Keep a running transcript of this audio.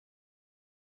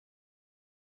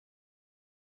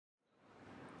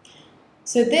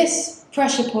So this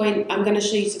pressure point I'm going to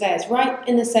show you today is right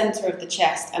in the center of the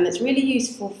chest, and it's really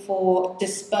useful for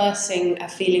dispersing a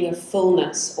feeling of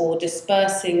fullness, or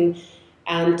dispersing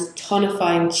and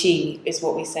tonifying chi is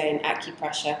what we say in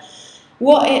acupressure.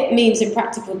 What it means in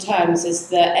practical terms is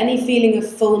that any feeling of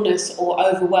fullness or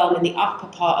overwhelm in the upper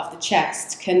part of the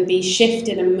chest can be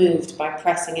shifted and moved by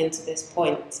pressing into this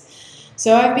point.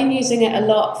 So I've been using it a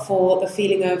lot for the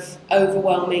feeling of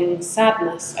overwhelming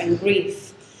sadness and grief.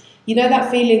 You know that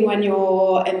feeling when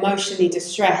you're emotionally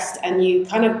distressed and you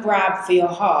kind of grab for your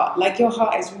heart, like your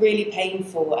heart is really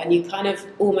painful and you kind of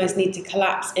almost need to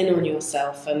collapse in on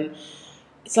yourself, and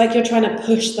it's like you're trying to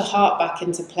push the heart back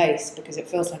into place because it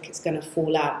feels like it's going to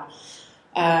fall out.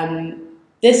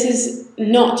 This is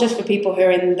not just for people who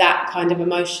are in that kind of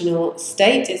emotional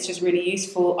state. It's just really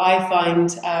useful, I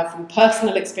find, from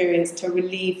personal experience, to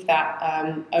relieve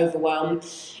that overwhelm.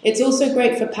 It's also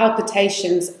great for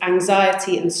palpitations,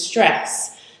 anxiety and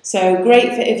stress. So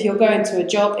great for if you're going to a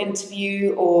job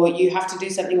interview or you have to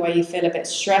do something where you feel a bit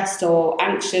stressed or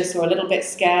anxious or a little bit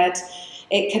scared.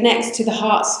 It connects to the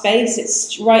heart space.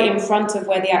 It's right in front of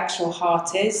where the actual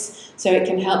heart is, so it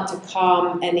can help to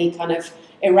calm any kind of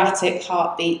erratic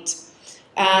heartbeat.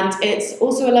 And it's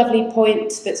also a lovely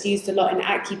point that's used a lot in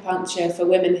acupuncture for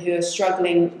women who are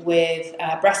struggling with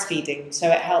breastfeeding, so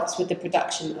it helps with the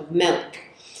production of milk.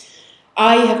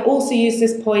 I have also used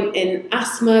this point in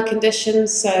asthma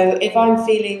conditions, so if I'm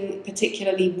feeling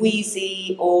particularly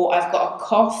wheezy or I've got a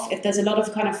cough, if there's a lot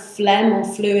of kind of phlegm or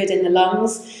fluid in the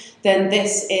lungs, then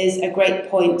this is a great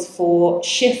point for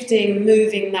shifting,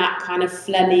 moving that kind of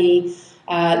phlegmy,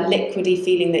 liquidy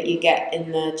feeling that you get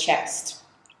in the chest.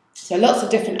 So lots of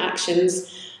different actions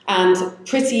and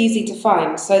pretty easy to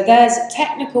find. So there's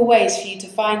technical ways for you to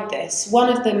find this. One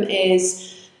of them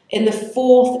is in the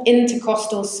fourth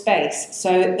intercostal space.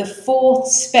 So the fourth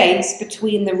space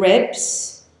between the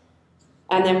ribs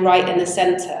and then right in the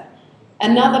center.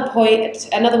 Another way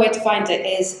to find it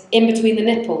is in between the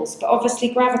nipples, but obviously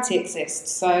gravity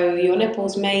exists, so your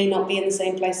nipples may not be in the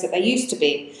same place that they used to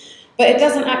be. But it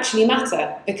doesn't actually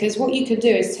matter, because what you can do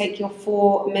is take your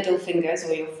 4 middle fingers,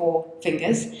 or your 4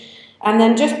 fingers, and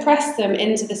then just press them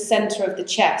into the center of the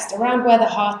chest, around where the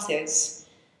heart is.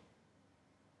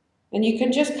 And you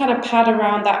can just kind of pad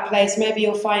around that place. Maybe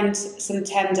you'll find some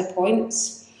tender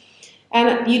points.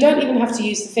 And you don't even have to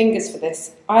use the fingers for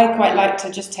this. I quite like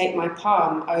to just take my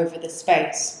palm over the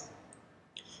space.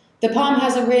 The palm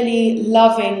has a really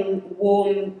loving,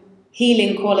 warm,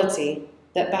 healing quality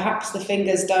that perhaps the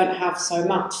fingers don't have so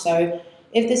much. So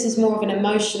if this is more of an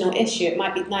emotional issue, it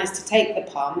might be nice to take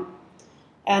the palm.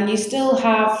 And you still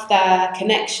have the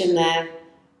connection there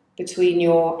between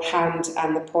your hand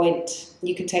and the point.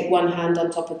 You could take one hand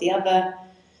on top of the other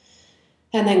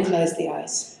and then close the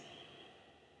eyes.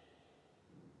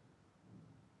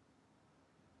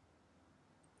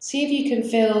 See if you can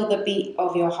feel the beat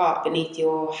of your heart beneath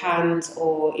your hand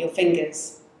or your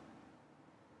fingers.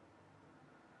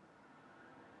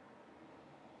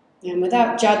 And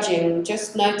without judging,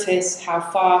 just notice how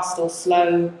fast or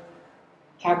slow,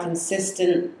 how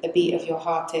consistent the beat of your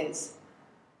heart is.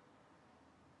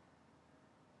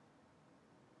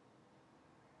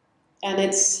 And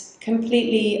it's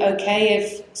completely okay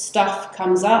if stuff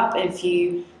comes up, if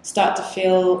you start to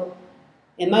feel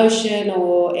emotion,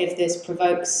 or if this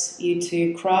provokes you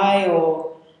to cry,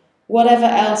 or whatever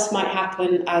else might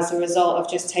happen as a result of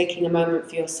just taking a moment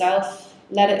for yourself.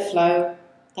 Let it flow.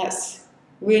 That's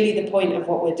really the point of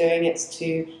what we're doing. It's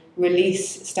to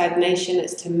release stagnation,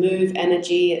 it's to move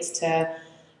energy, it's to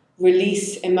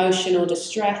release emotional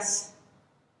distress.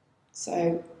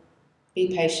 So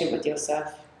be patient with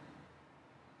yourself.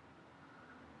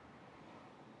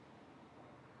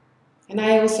 And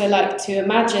I also like to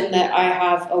imagine that I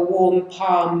have a warm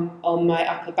palm on my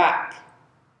upper back,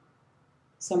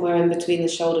 somewhere in between the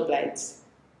shoulder blades.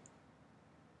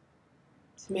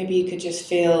 So maybe you could just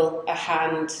feel a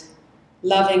hand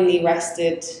lovingly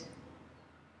rested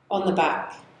on the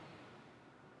back.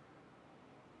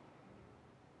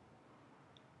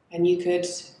 And you could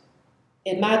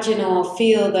imagine or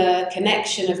feel the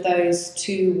connection of those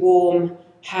 2 warm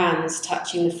hands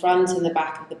touching the front and the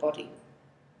back of the body.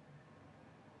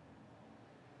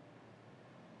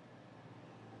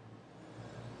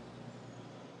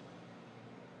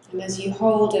 And as you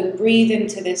hold and breathe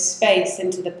into this space,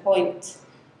 into the point,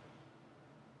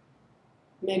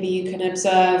 maybe you can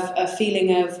observe a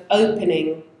feeling of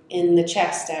opening in the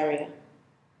chest area,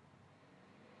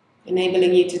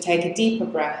 enabling you to take a deeper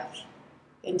breath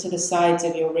into the sides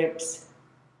of your ribs.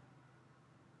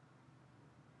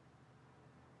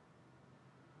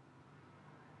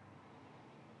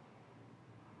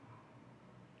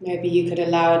 Maybe you could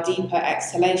allow a deeper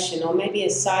exhalation or maybe a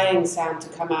sighing sound to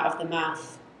come out of the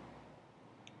mouth.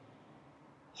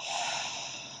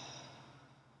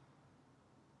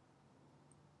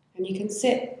 And you can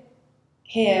sit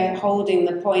here holding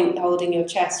the point, holding your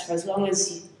chest for as long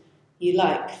as you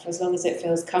like, for as long as it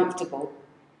feels comfortable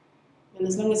and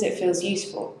as long as it feels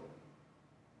useful.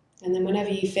 And then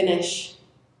whenever you finish,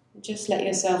 just let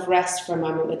yourself rest for a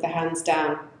moment with the hands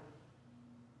down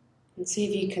and see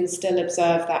if you can still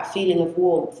observe that feeling of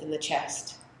warmth in the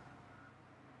chest.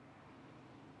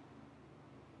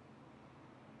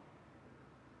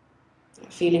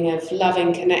 That feeling of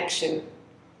loving connection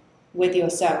with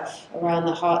yourself around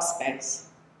the heart space.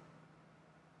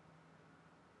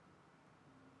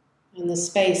 And the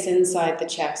space inside the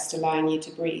chest allowing you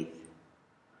to breathe.